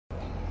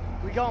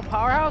We going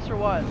powerhouse or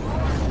what?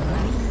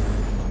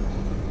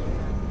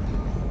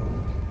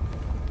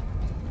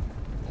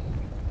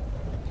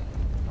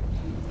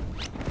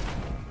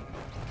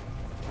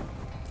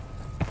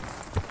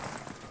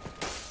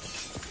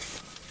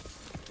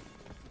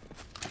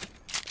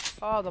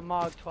 Oh, the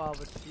Mog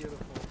 12, it's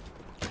beautiful.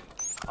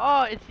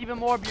 Oh, it's even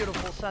more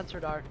beautiful, Sensor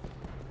Dart.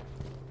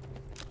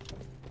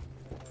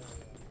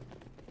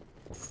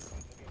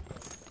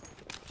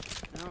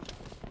 Yep.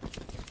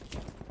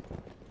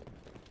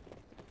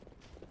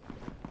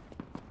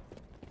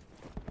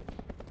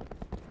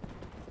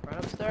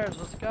 Right upstairs,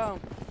 let's go.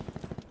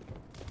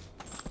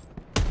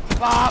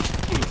 Bop!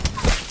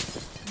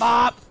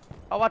 Bop!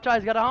 Oh, watch out,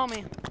 he's got a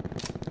homie.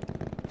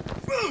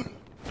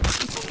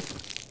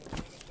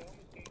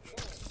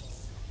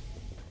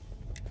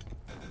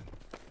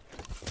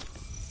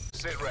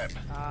 Sit rep.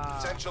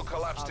 Potential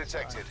collapse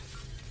detected.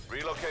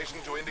 Relocation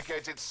to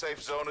indicated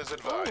safe zone is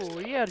advised. Oh,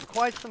 he had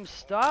quite some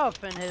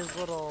stuff in his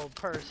little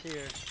purse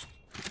here.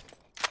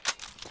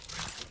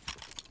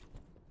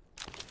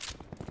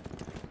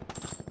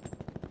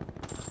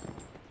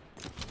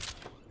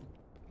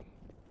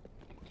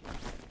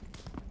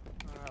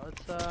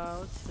 Alright,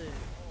 let's see.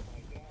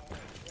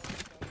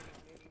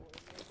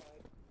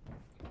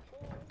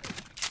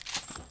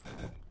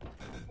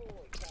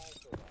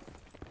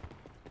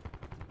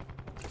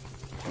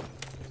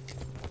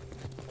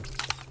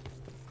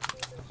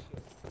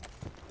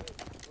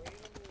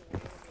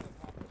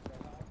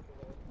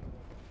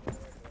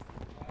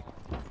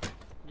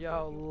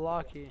 Yo,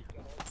 lucky.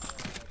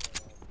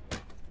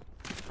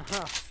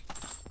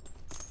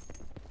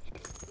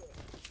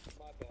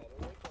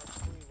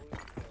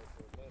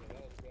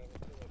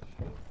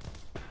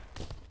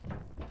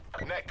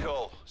 Net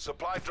call.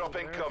 Supply drop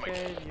incoming.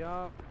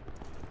 Yup.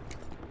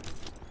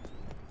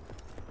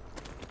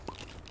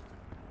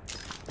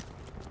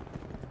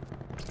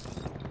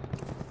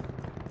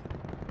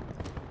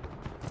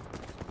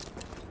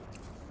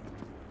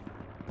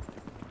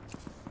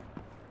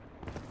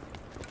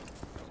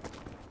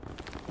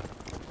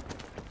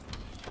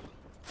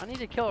 I need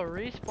to kill a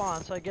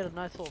respawn so I get a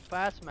nice little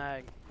fast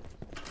mag.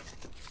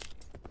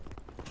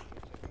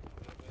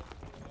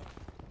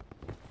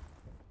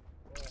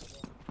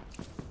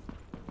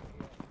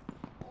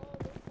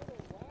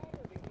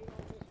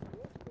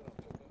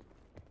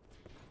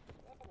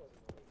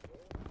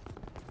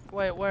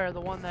 Wait, where? The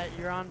one that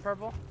you're on,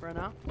 purple, right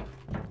now?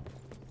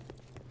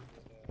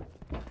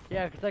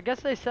 Yeah, because I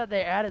guess they said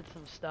they added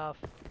some stuff.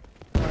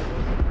 Like, it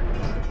wasn't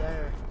previously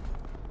there.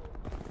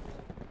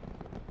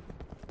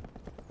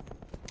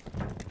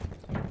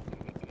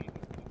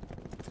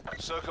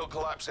 Circle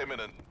collapse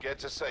imminent. Get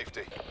to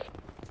safety.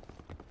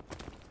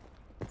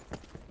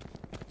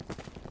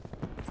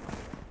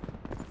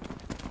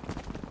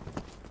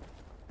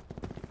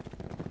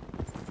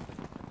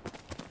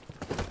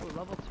 Ooh,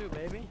 level 2,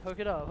 baby. Hook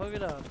it up, hook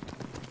it up.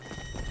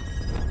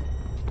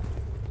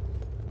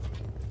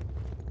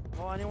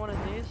 Oh, anyone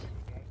in these?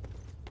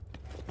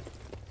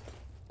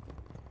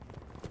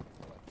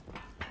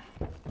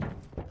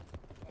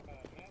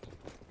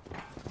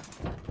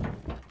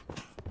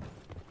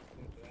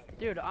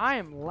 Dude, I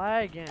am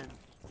lagging.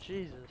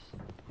 Jesus.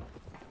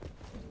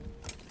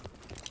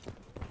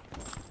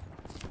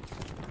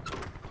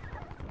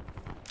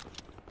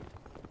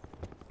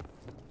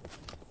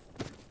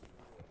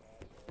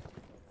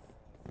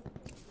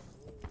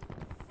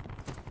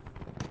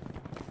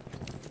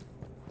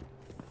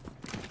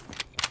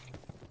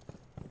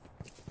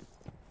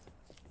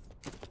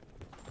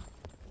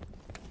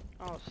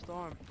 Oh,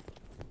 storm.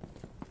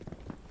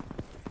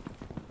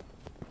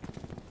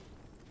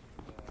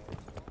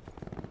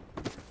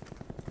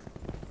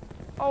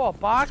 Oh, a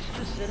box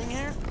just sitting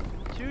here?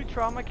 2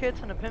 trauma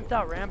kits and a pimped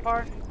out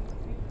rampart?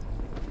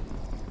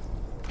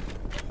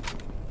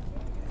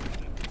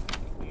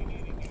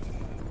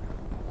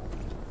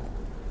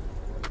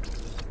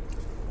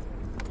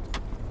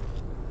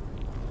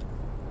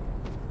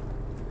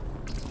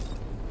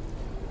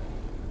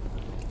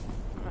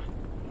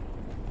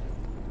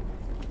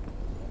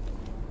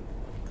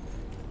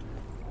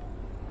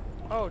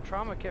 Oh,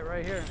 trauma kit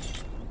right here.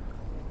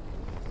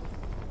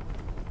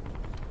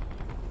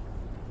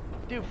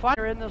 Dude,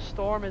 fire in the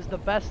storm is the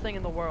best thing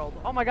in the world.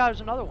 Oh my god, there's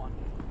another one.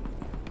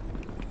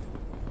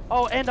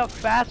 Oh, and a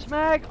fast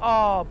mag?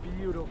 Oh,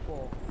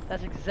 beautiful.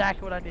 That's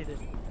exactly what I needed.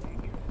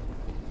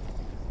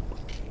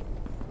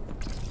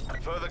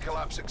 Further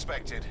collapse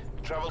expected.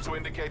 Travel to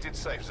indicated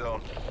safe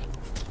zone.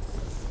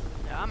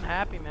 Yeah, I'm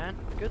happy, man.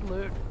 Good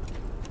loot.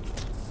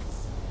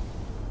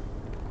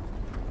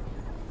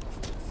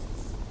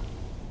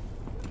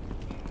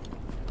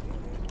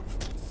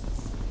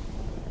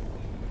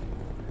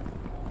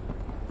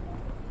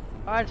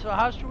 Alright, so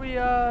how should we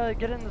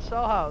get in the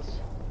cell house?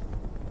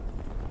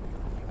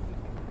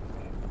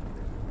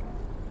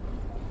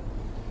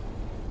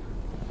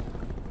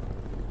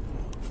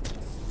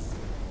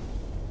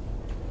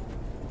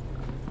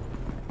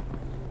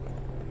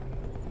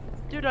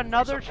 Dude,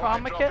 another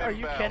trauma kit? Are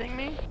you kidding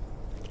me?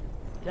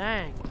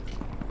 Dang.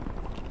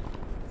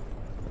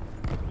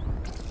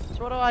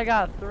 So what do I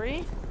got?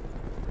 3?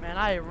 Man,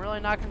 I am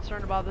really not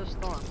concerned about this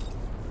storm.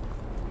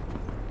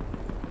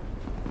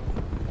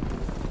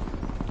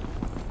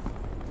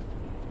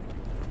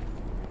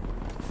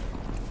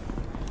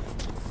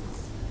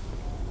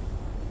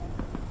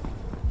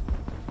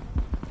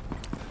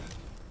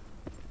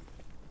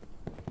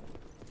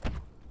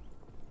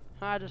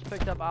 I just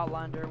picked up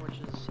Outlander, which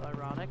is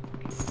ironic.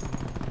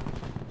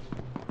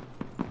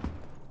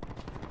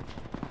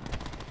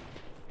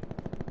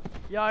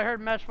 Yeah, I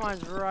heard mesh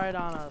mines right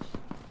on us.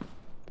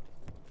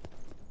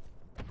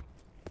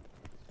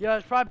 Yeah,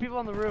 there's probably people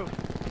on the roof.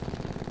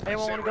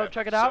 Anyone want to go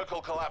check it out?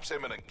 Circle collapse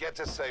imminent. Get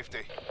to safety.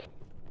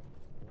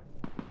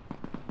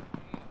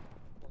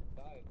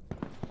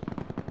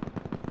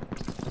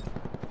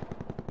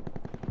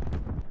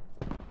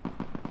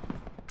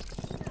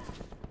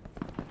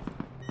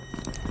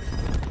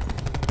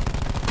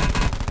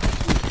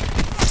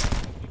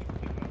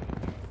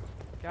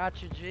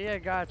 Got you, G. I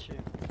got you.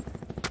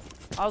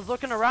 I was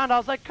looking around. I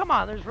was like, come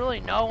on, there's really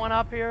no one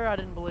up here. I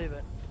didn't believe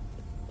it.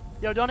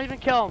 Yo, don't even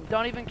kill him.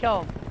 Don't even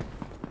kill him.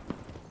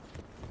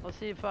 Let's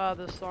see if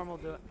this storm will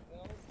do it.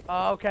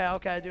 Oh, okay,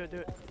 okay. Do it, do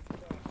it.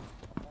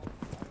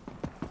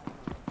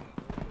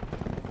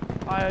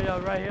 Oh, yo,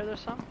 right here, there's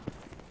some.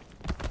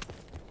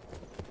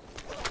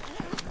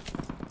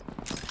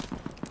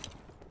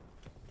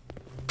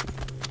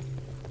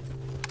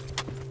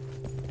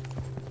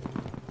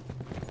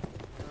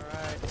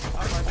 Alright. Oh,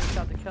 I just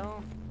got the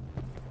kill.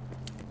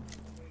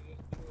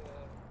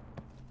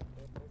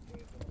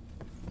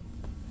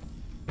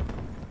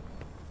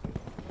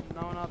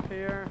 No one up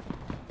here.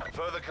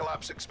 Further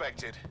collapse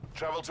expected.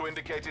 Travel to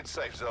indicated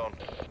safe zone.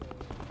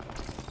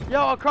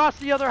 Yo, across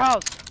the other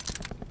house.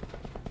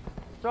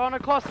 Throwing a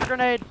cluster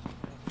grenade.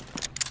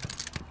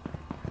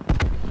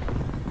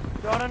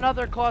 Throwing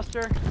another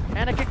cluster.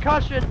 And a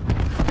concussion.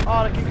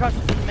 Oh, the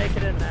concussion didn't make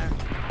it in there.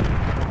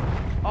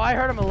 Oh, I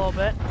hurt him a little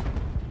bit.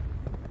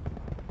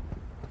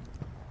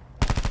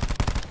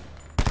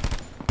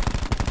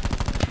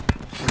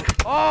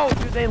 Oh,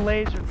 dude, they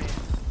lasered me.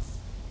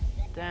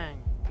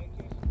 Dang.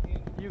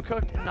 You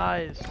cooked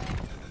nice.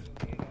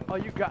 Oh,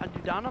 you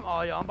down him?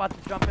 Oh, yeah, I'm about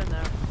to jump in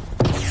there.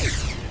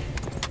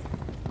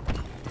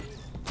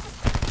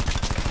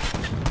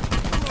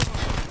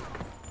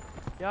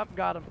 Yep,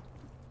 got him.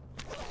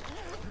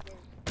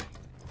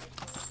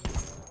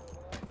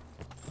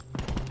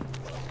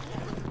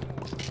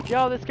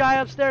 Yo, this guy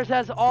upstairs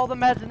has all the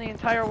meds in the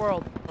entire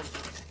world.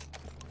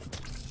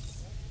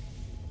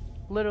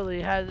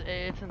 Literally has,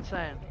 it's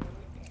insane.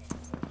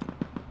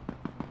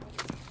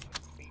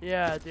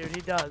 Yeah, dude,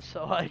 he does,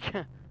 so like...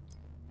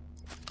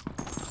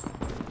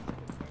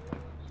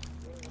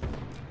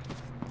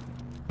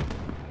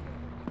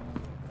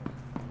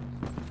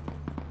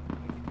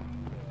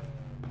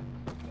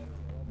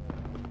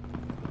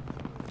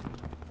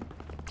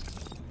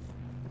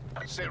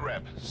 Sit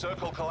rep.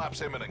 Circle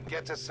collapse imminent.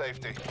 Get to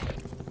safety.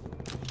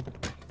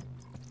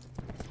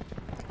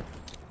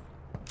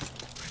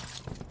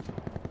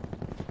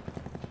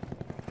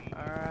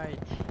 Alright.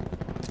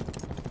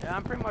 Yeah,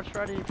 I'm pretty much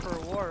ready for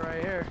war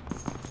right here.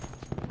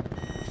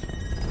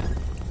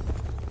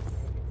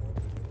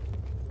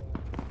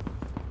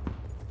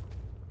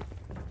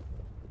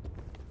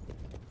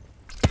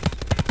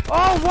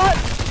 Oh, what?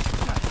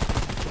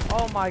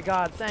 Oh my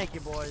god, thank you,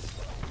 boys.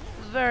 I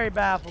was very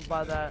baffled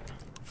by that.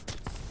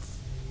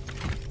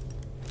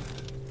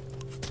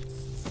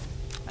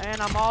 And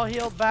I'm all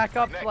healed back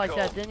up like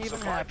that didn't even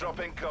happen. Drop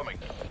incoming.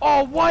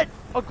 Oh, what?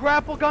 A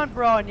grapple gun?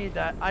 Bro, I need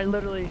that. I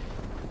literally...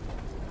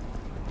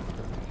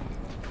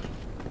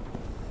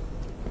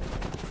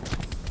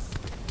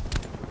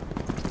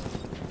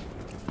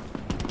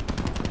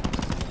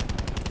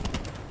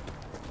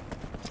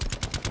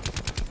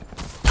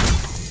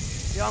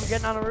 Yo, I'm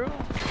getting on the roof.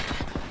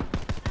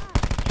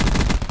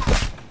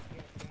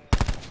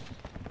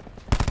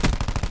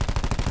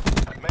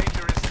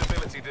 Major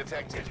instability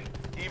detected.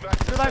 Evac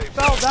to Dude, I safe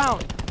fell zone. down.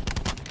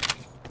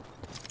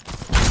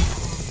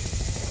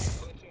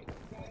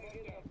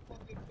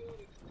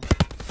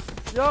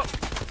 Yup.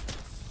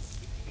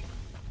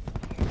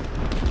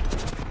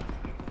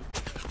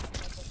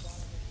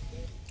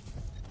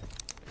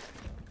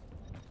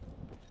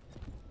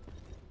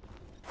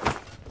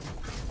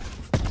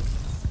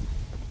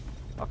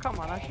 Oh, come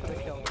on, I should have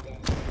killed him.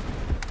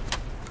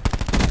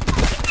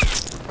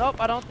 Nope,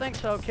 I don't think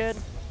so, kid.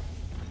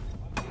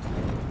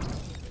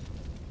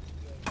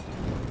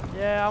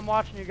 Yeah, I'm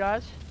watching you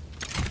guys.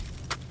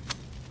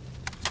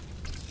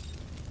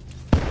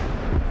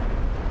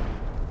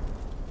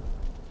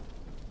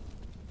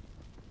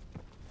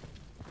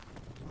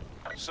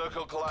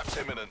 Circle collapse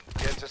imminent.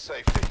 Get to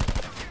safety.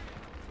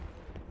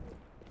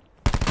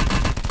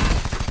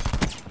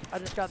 I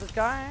just got this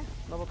guy.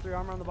 Level 3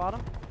 armor on the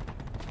bottom.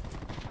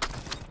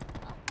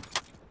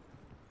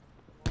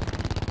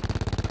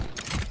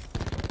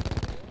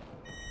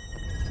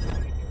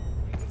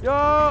 Yo!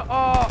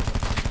 Oh!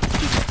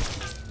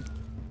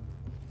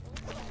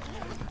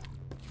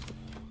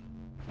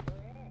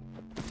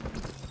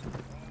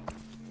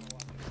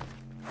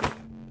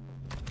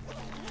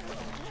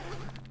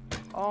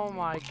 Oh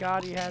my my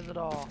god, he has it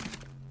all.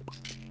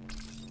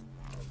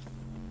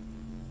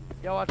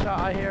 Yo, watch out,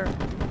 I hear.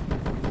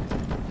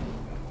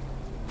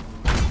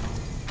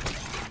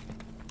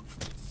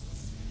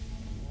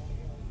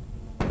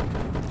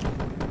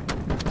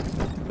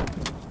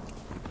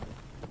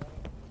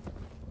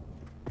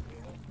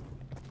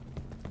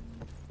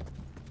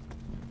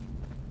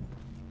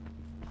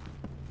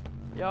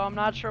 Yo, I'm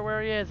not sure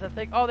where he is. I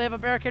think, oh, they have a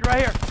barricade right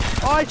here.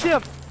 Oh, I see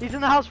him. He's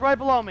in the house right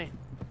below me.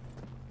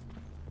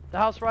 The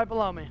house right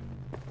below me.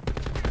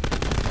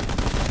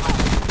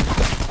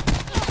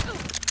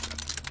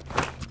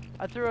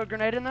 I threw a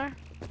grenade in there.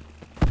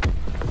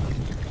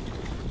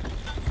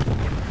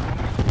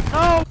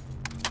 No!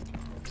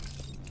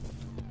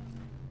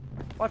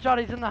 Watch out,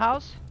 he's in the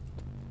house.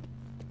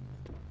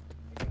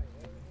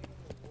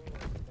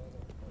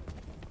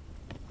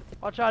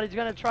 Watch out, he's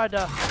gonna try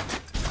to...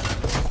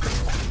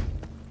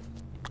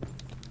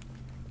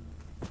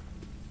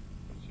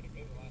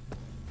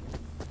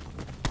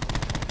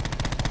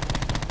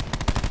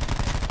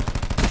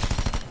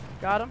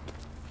 Got him.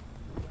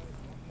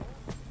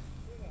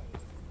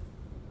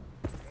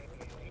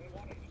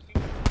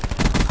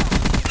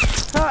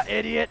 Ha,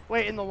 idiot.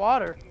 Wait, in the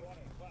water.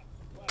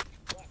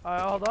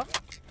 Alright, hold up.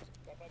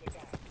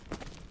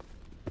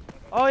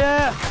 Oh,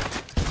 yeah.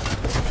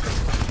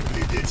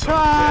 That's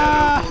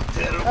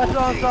what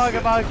I'm talking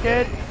about,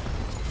 kid. Hey,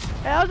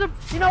 that was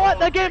a, you know what?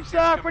 That game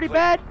started off pretty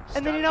bad,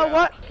 and then you know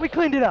what? We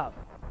cleaned it up.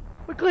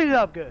 We cleaned it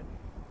up good.